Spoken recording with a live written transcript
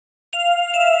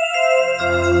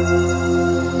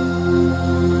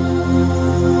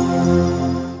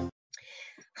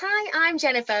I'm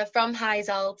Jennifer from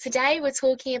Haizol. Today we're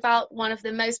talking about one of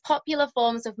the most popular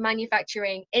forms of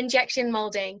manufacturing, injection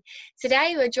molding.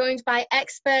 Today we're joined by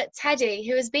expert Tedi,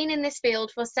 who has been in this field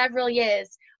for several years.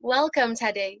 Welcome,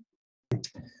 Tedi.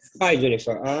 Hi,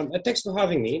 Jennifer. Thanks for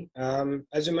having me.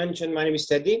 As you mentioned, my name is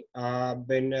Tedi. I've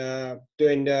been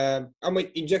I'm an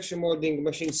injection molding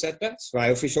machine setter. It's my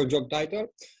official job title.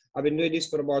 I've been doing this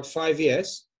for about 5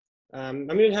 years. I'm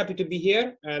really happy to be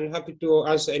here and happy to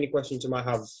answer any questions you might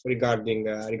have regarding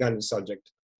the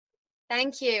subject.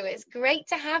 Thank you. It's great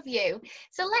to have you.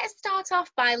 So let's start off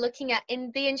by looking at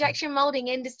the injection molding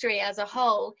industry as a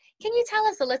whole. Can you tell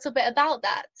us a little bit about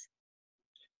that?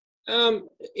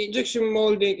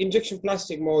 Injection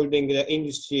plastic molding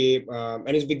industry and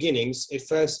its beginnings, it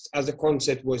first as a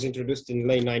concept was introduced in the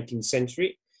late 19th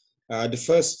century. The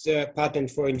first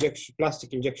patent for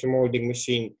plastic injection molding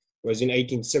machine was in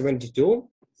 1872.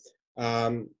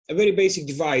 A very basic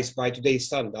device by today's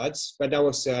standards, but that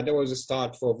was a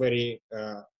start for a very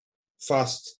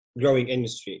fast growing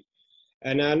industry.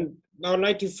 And then now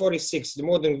 1946, the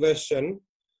modern version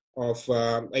of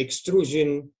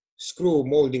extrusion screw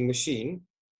molding machine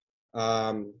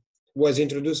was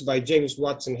introduced by James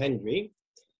Watson Henry.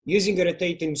 Using a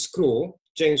rotating screw,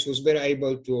 James was very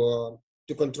able to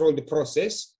control the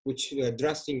process, which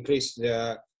drastically increased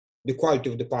the quality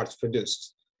of the parts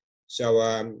produced. So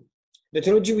the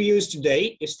technology we use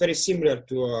today is very similar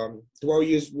to what we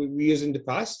used in the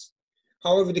past.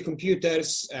 However, the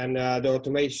computers and the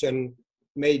automation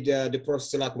made the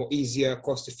process a lot more easier,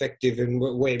 cost-effective, and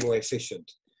way more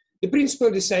efficient. The principle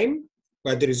is the same,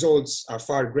 but the results are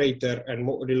far greater and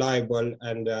more reliable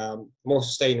and more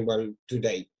sustainable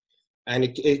today. And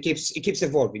it keeps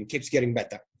evolving, keeps getting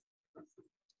better.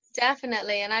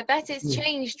 Definitely, and I bet it's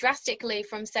changed drastically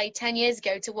from, say, 10 years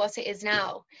ago to what it is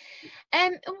now.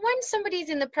 When somebody's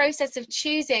in the process of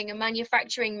choosing a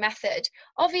manufacturing method,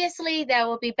 obviously there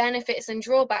will be benefits and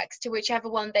drawbacks to whichever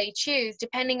one they choose,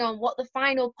 depending on what the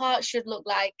final part should look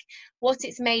like, what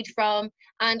it's made from,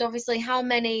 and obviously how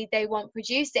many they want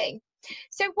producing.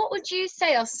 So what would you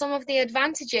say are some of the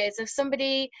advantages of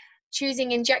somebody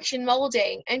choosing injection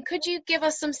molding, and could you give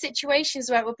us some situations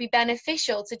where it would be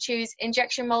beneficial to choose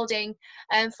injection molding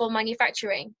for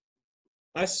manufacturing?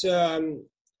 As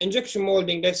injection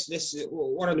molding, that's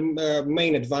one of the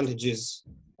main advantages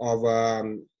of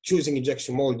choosing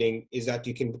injection molding is that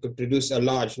you can produce a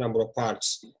large number of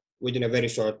parts within a very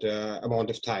short amount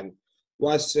of time.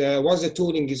 Once the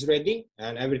tooling is ready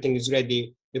and everything is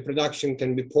ready, the production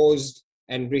can be paused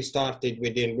and restarted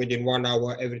within 1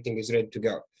 hour. Everything is ready to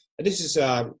go. This is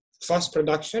fast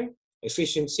production,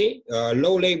 efficiency,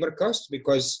 low labor cost,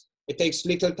 because it takes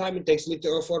little time, it takes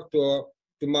little effort to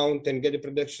mount and get the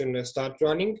production start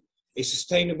running. It's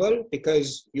sustainable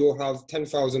because you have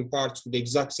 10,000 parts with the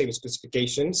exact same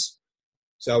specifications.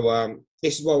 So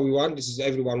this is what we want. This is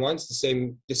everyone wants the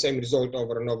same result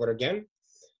over and over again.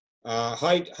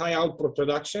 High output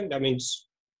production. That means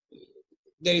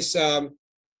there is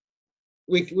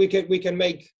we can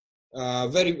make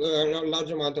very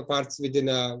large amount of parts within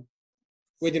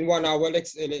 1 hour.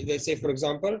 Let's say, for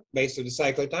example, based on the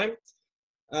cycle time.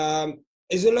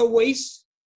 Is a low waste.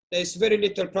 There's very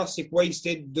little plastic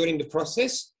wasted during the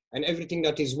process, and everything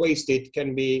that is wasted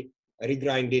can be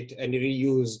regrinded and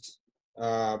reused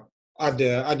at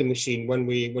the machine when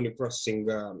we're processing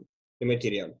the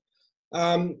material.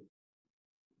 One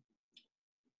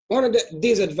of the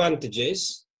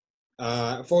disadvantages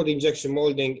for the injection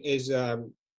molding is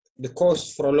the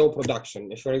cost for a low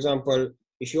production. If, for example,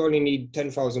 if you only need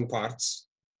 10,000 parts,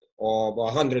 or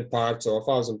 100 parts, or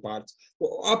 1,000 parts,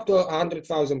 up to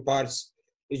 100,000 parts,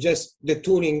 it's just the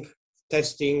tooling,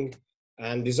 testing,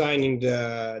 and designing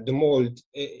the mold.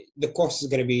 The cost is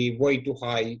going to be way too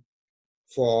high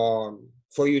for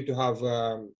you to have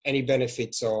any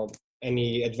benefits or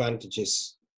any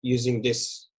advantages using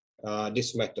this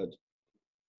method.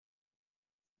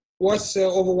 Once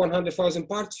over 100,000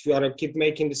 parts, if you want to keep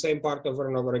making the same part over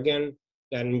and over again,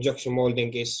 then injection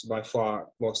molding is by far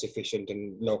most efficient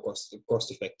and low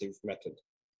cost effective method.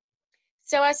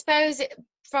 So I suppose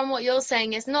from what you're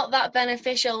saying, it's not that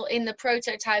beneficial in the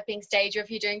prototyping stage, or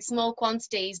if you're doing small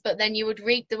quantities, but then you would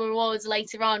reap the rewards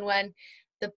later on when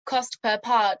the cost per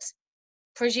part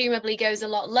presumably goes a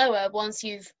lot lower once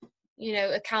you've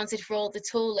accounted for all the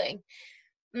tooling.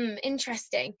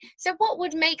 Interesting. So what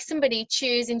would make somebody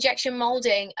choose injection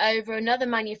molding over another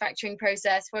manufacturing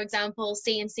process, for example,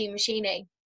 CNC machining?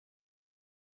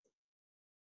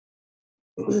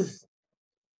 We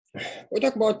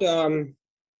talk about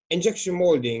injection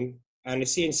molding and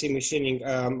CNC machining.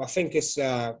 I think it's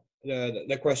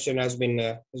the question has been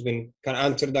kind of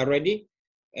answered already.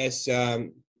 As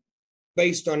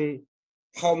based on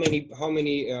how many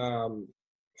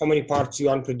parts you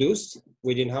want produced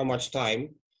within how much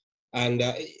time. And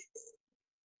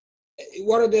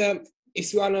one of the,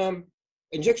 if you want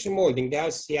injection molding,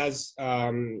 there's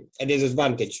a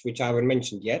disadvantage which I haven't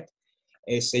mentioned yet.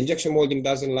 Is injection molding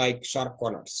doesn't like sharp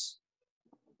corners.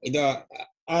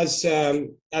 As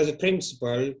a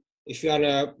principle, if you want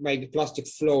to make the plastic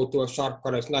flow to a sharp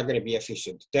corner, it's not going to be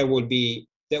efficient. There will be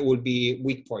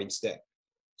weak points there.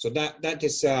 So that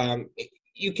is,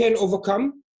 you can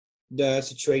overcome the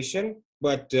situation,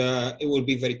 but it will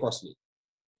be very costly.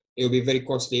 It will be very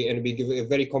costly and it'll be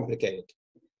very complicated.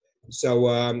 So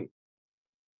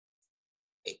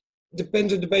it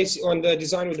depends on the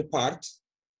design of the part.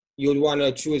 You'll want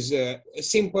to choose a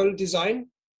simple design.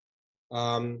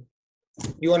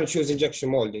 You want to choose injection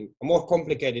molding. A more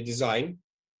complicated design,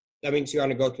 that means you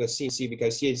want to go to a CNC,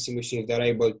 because CNC machines, they're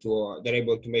able to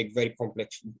make very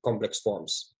complex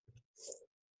forms.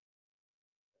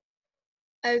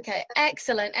 Okay,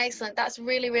 excellent, excellent. That's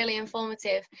really, really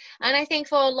informative. And I think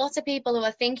for a lot of people who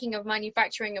are thinking of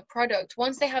manufacturing a product,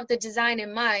 once they have the design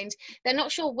in mind, they're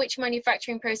not sure which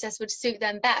manufacturing process would suit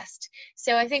them best.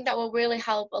 So I think that will really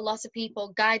help a lot of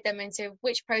people, guide them into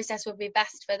which process would be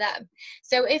best for them.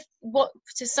 So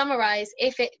to summarize,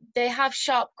 if they have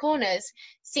sharp corners,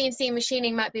 CNC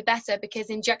machining might be better, because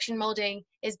injection molding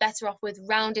is better off with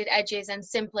rounded edges and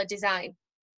simpler design.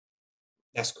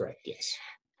 That's correct, yes.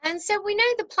 And so we know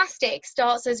the plastic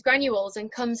starts as granules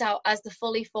and comes out as the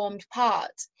fully formed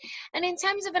part. And in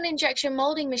terms of an injection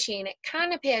molding machine, it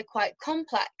can appear quite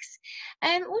complex.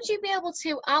 Would you be able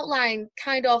to outline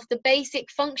kind of the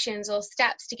basic functions or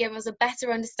steps to give us a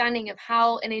better understanding of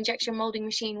how an injection molding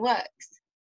machine works?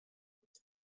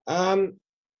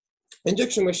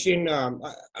 Injection machine,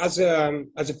 as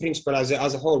a principle, as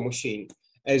a whole machine,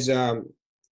 is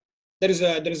there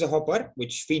is a hopper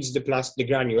which feeds the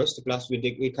granules. The plastic,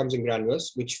 it comes in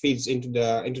granules, which feeds into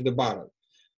the barrel.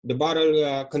 The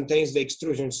barrel contains the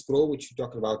extrusion screw, which we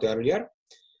talked about earlier.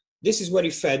 This is where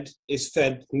is fed,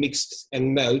 mixed,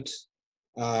 and melt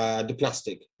the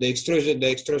plastic. The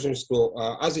extrusion screw,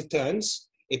 as it turns,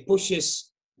 it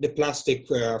pushes the plastic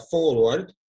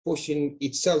forward, pushing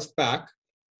itself back,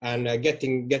 and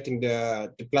getting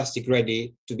the plastic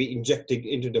ready to be injected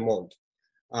into the mold.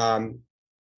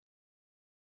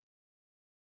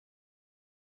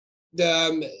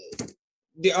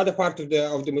 The other part of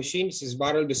the machine, this is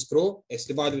barrel, the screw, it's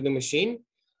the body of the machine.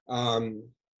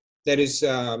 There is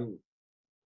the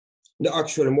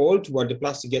actual mold where the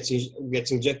plastic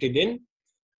gets injected in.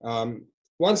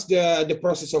 Once the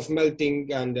process of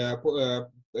melting and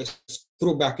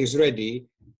screw back is ready,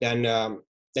 then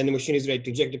the machine is ready to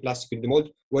inject the plastic in the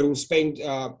mold, where we'll spend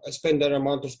that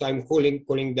amount of time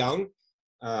cooling down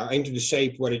into the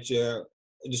shape the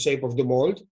shape of the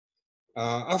mold.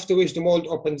 After which the mold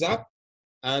opens up,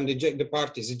 and the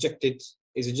part is ejected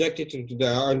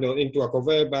into a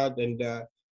conveyor belt, and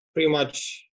pretty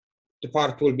much the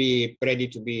part will be ready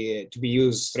to be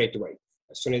used straight away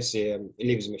as soon as it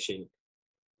leaves the machine.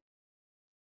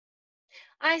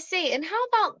 I see. And how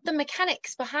about the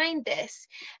mechanics behind this?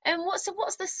 And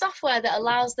what's the software that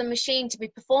allows the machine to be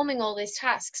performing all these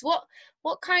tasks? What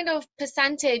kind of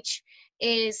percentage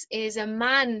is a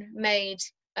man-made,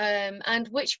 and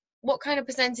what kind of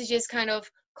percentage is kind of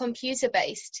computer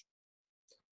based?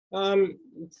 When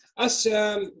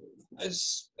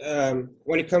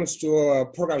it comes to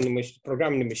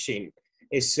programming the machine,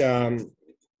 is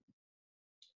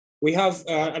we have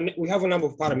a number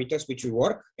of parameters which we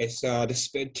work. It's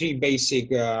the three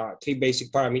basic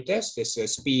parameters.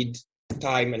 There's speed,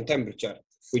 time, and temperature,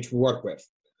 which we work with.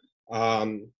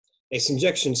 It's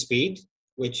injection speed,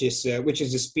 which is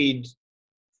the speed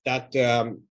that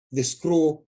the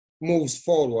screw moves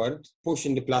forward,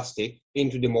 pushing the plastic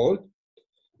into the mold.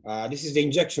 This is the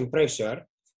injection pressure,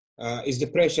 is the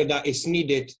pressure that is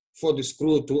needed for the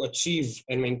screw to achieve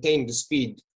and maintain the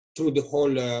speed through the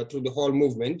whole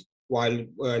movement,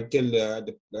 until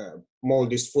the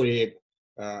mold is fully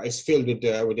filled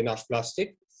with enough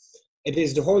plastic. It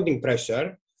is the holding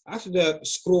pressure. After the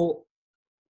screw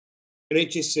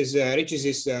reaches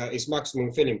its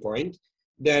maximum filling point,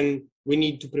 then we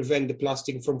need to prevent the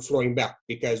plastic from flowing back,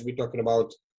 because we're talking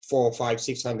about 400,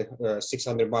 500,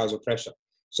 600 bars of pressure.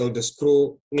 So the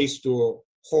screw needs to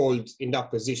hold in that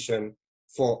position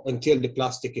until the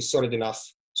plastic is solid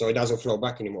enough so it doesn't flow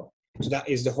back anymore. So that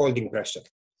is the holding pressure.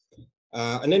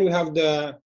 And then we have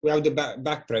the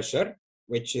back pressure,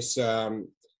 which is when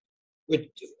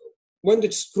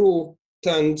the screw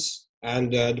turns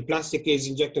and the plastic is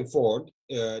injected forward,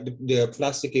 the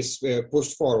plastic is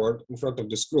pushed forward in front of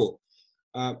the screw.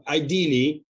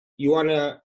 Ideally, you want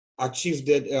to achieve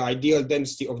the ideal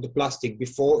density of the plastic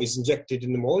before it's injected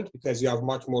in the mold, because you have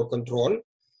much more control.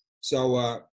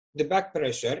 So the back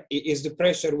pressure is the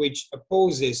pressure which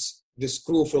opposes the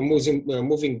screw from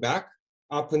moving back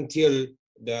up until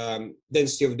the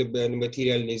density of the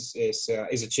material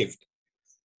is achieved.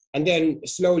 And then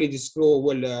slowly the screw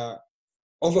will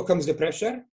overcomes the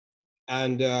pressure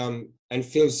and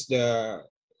fills the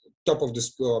top of the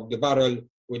screw of the barrel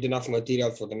with enough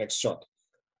material for the next shot.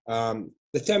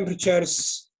 The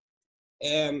temperatures,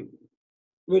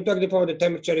 we talked about the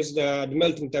temperature is the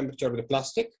melting temperature of the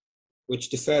plastic, which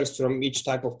differs from each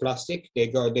type of plastic. They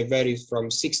vary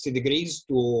from 60 degrees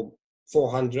to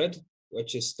 400,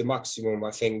 which is the maximum,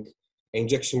 I think,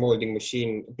 injection molding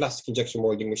machine, plastic injection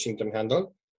molding machine can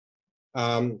handle.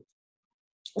 And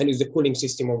is the cooling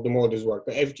system of the mold as well.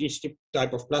 Each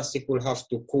type of plastic will have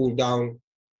to cool down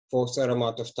for a certain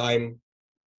amount of time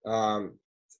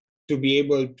to be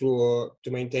able to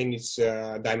maintain its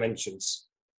dimensions.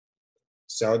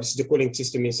 So this is the cooling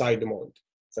system inside the mold.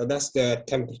 So that's the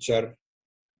temperature,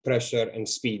 pressure, and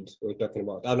speed we're talking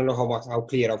about. I don't know how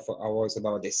clear I was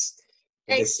about this.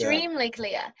 Extremely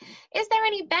clear. Is there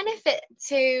any benefit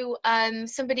to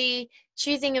somebody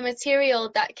choosing a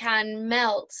material that can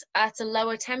melt at a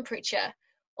lower temperature?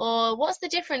 Or what's the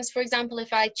difference, for example,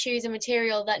 if I choose a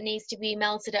material that needs to be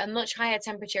melted at a much higher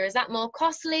temperature? Is that more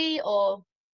costly or?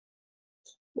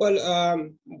 Well,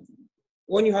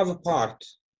 when you have a part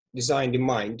designed in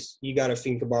mind, you got to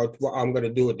think about what I'm going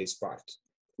to do with this part.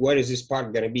 Where is this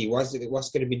part going to be? What's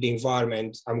going to be the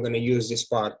environment I'm going to use this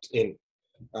part in?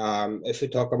 If we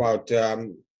talk about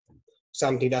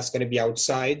something that's going to be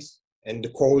outside and the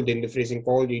cold, in the freezing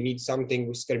cold, you need something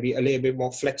which is going to be a little bit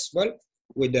more flexible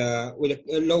with a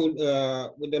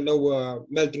low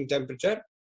melting temperature,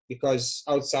 because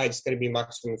outside it's going to be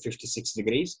maximum 56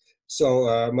 degrees.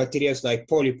 So materials like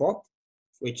polypop,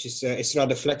 which is it's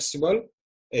rather flexible,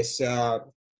 it's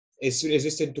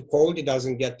resistant to cold. It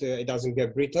doesn't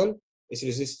get brittle.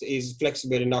 Is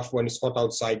flexible enough when it's hot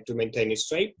outside to maintain its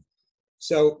shape.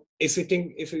 So if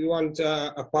you want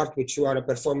a part which you want to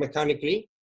perform mechanically,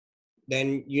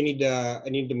 then you need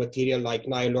the material like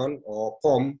nylon or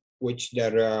POM, which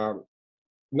their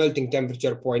melting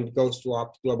temperature point goes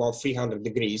up to about 300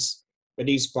 degrees. But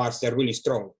these parts, they're really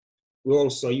strong. We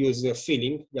also use a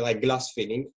filling, like glass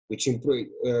filling, which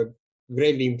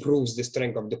greatly improves the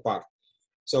strength of the part.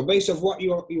 So based on what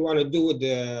you want to do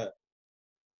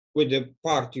with the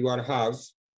part you want to have,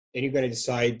 then you're going to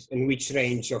decide in which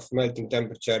range of melting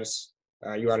temperatures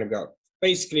you want to go.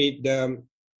 Basically, the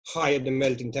higher the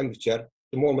melting temperature,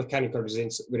 the more mechanical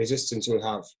resistance you'll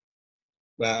have.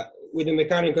 But with the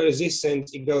mechanical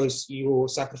resistance, you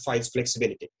sacrifice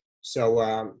flexibility.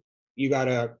 So you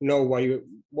gotta know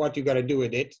what you gotta do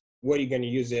with it, where you're gonna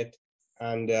use it,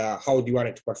 and how do you want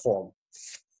it to perform.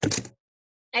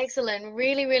 Excellent.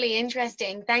 Really, really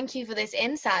interesting. Thank you for this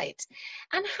insight.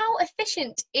 And how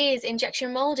efficient is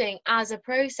injection molding as a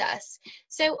process?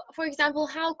 So, for example,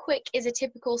 how quick is a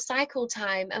typical cycle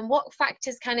time, and what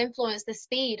factors can influence the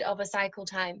speed of a cycle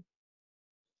time?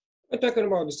 We're talking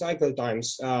about the cycle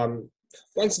times.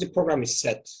 Once the program is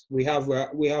set, we have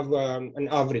an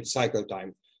average cycle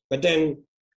time. But then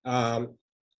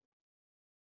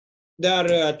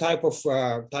there are type of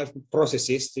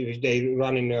processes which they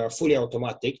run in fully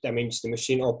automatic. That means the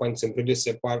machine opens and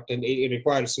produces a part, and it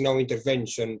requires no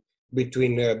intervention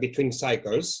between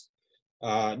cycles.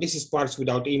 This is parts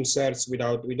without inserts. We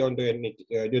don't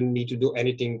need to do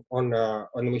anything on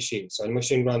the machine. So the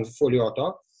machine runs fully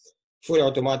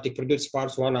automatic, produce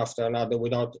parts one after another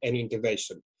without any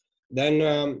intervention.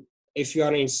 Then if you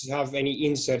want to have any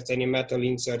inserts, any metal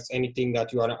inserts, anything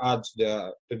that you want to add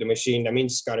to the machine, that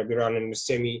means it's got to be running in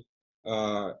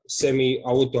a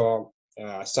semi-auto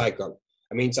cycle.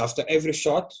 That means after every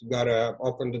shot, you got to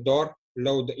open the door,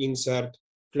 load the insert,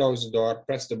 close the door,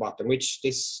 press the button, which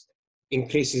this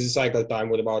increases the cycle time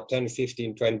with about 10,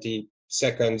 15, 20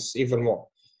 seconds, even more.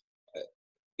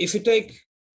 If you take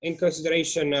in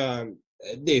consideration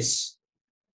this,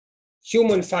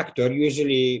 human factor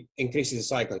usually increases the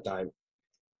cycle time.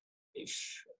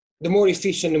 The more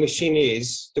efficient the machine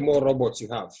is, the more robots you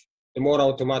have. The more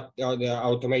the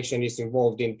automation is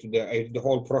involved into the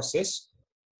whole process,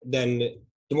 then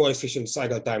the more efficient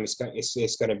cycle time is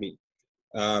going to be.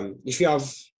 If you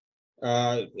have,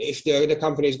 if the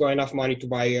company has got enough money to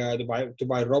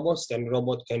buy robots, then the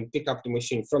robot can pick up the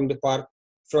machine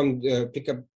pick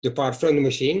up the part from the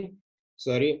machine.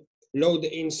 Load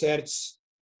the inserts,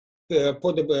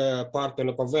 put the part on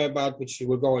a conveyor belt, which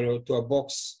will go into a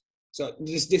box. So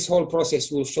this whole process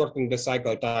will shorten the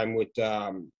cycle time with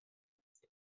a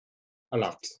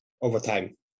lot over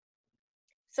time.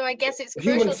 So I guess it's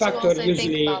Human crucial to factor also think about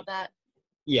usually, that.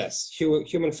 yes,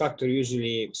 human factor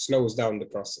usually slows down the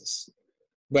process.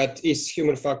 But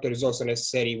human factor is also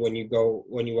necessary when you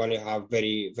want to have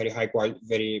very high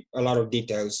quality, a lot of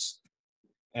details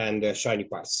and shiny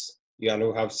parts. You want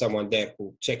to have someone there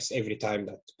who checks every time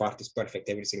that the part is perfect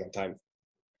every single time.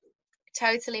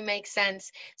 Totally makes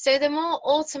sense. So the more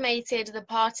automated the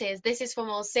part is, this is for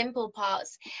more simple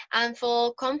parts, and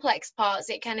for complex parts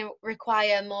it can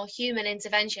require more human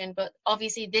intervention, but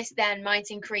obviously this then might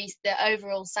increase the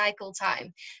overall cycle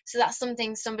time. So that's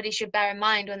something somebody should bear in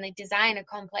mind when they design a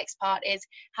complex part, is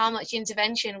how much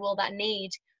intervention will that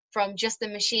need from just the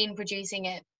machine producing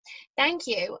it. Thank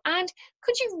you. And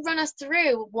could you run us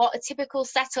through what a typical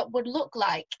setup would look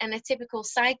like and a typical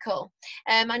cycle?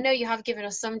 I know you have given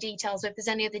us some details, but if there's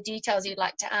any other details you'd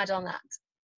like to add on that.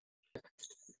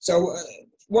 So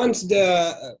once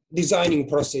the designing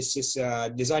process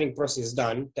is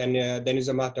done, then it's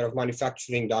a matter of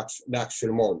manufacturing the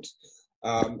actual mold.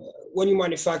 When you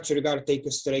manufacture, you got to take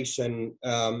consideration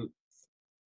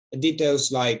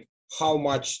details like how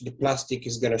much the plastic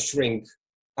is going to shrink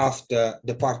after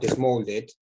the part is molded,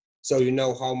 so you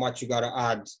know how much you got to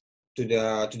add to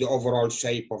the overall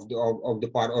shape of the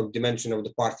part, or dimension of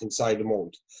the part inside the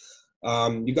mold.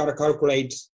 You got to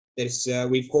calculate. There's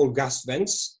we call gas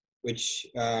vents, which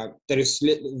there is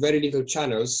very little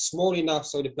channels, small enough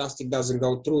so the plastic doesn't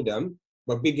go through them,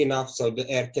 but big enough so the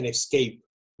air can escape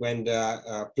when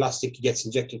the plastic gets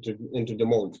injected into the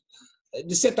mold.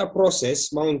 The setup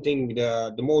process, mounting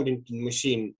the mold into the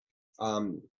machine,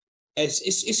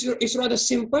 it's rather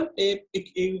simple.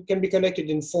 It can be connected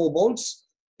in 4 bolts.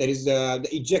 There is the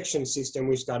ejection system,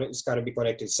 which is got to be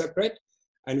connected separate,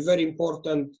 and very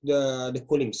important, the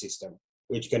cooling system,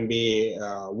 which can be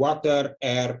water,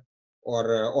 air,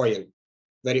 or oil.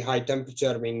 Very high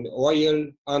temperature, I mean oil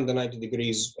under 90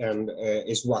 degrees, and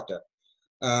is water.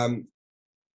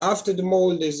 After the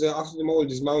mold is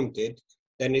mounted,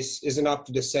 then it's up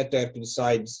to the setter to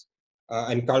decide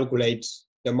and calculate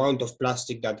the amount of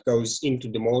plastic that goes into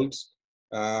the mold,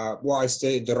 what is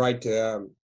the right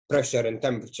pressure and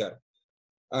temperature.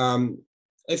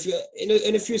 If you,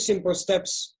 in a few simple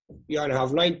steps, you want to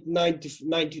have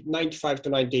 95 to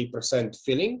 98%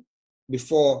 filling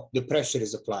before the pressure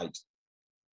is applied.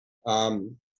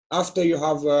 After you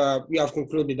have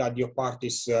concluded that your part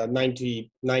is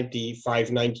 95,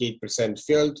 98%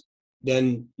 filled,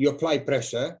 then you apply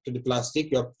pressure to the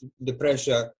plastic. The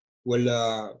pressure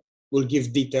will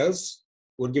give details,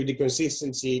 will give the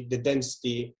consistency, the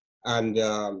density, and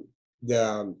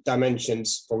the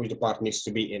dimensions for which the part needs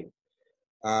to be in.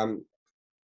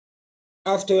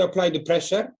 After you apply the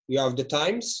pressure, you have the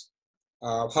times,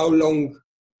 how long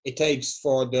it takes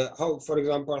for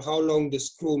example, how long the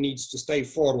screw needs to stay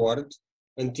forward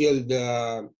until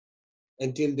the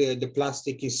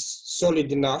plastic is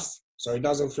solid enough so it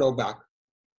doesn't flow back.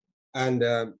 And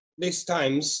these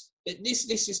times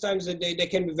that they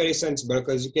can be very sensible,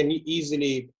 because you can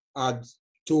easily add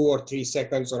 2 or 3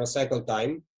 seconds on a cycle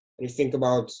time. And you think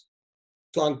about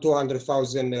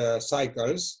 200,000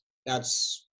 cycles,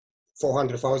 that's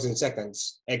 400,000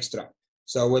 seconds extra.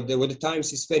 So with the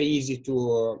times, it's very easy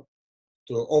to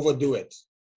overdo it.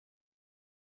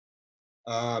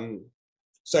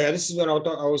 So yeah, this is when I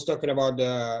was talking about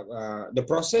the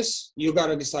process. You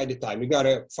gotta decide the time. You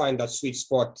gotta find that sweet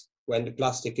spot when the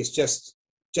plastic is just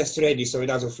ready, so it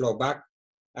doesn't flow back,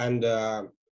 and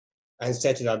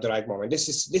set it at the right moment. This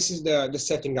is the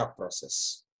setting up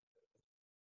process.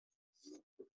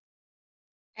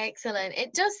 Excellent.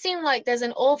 It does seem like there's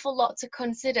an awful lot to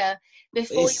consider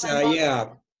before you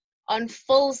embark on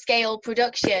full-scale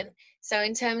production. So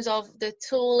in terms of the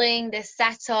tooling, the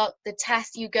setup, the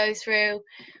test you go through,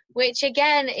 which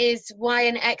again is why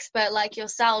an expert like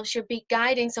yourself should be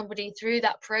guiding somebody through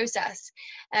that process.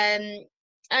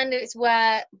 And it's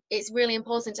where it's really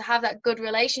important to have that good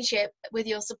relationship with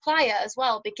your supplier as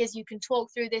well, because you can talk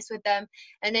through this with them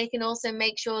and they can also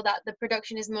make sure that the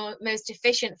production is most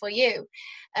efficient for you.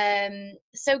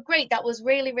 So great, that was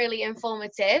really, really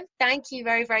informative. Thank you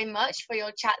very, very much for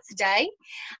your chat today.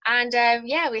 And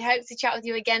yeah, we hope to chat with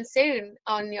you again soon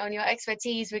on your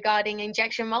expertise regarding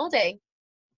injection molding.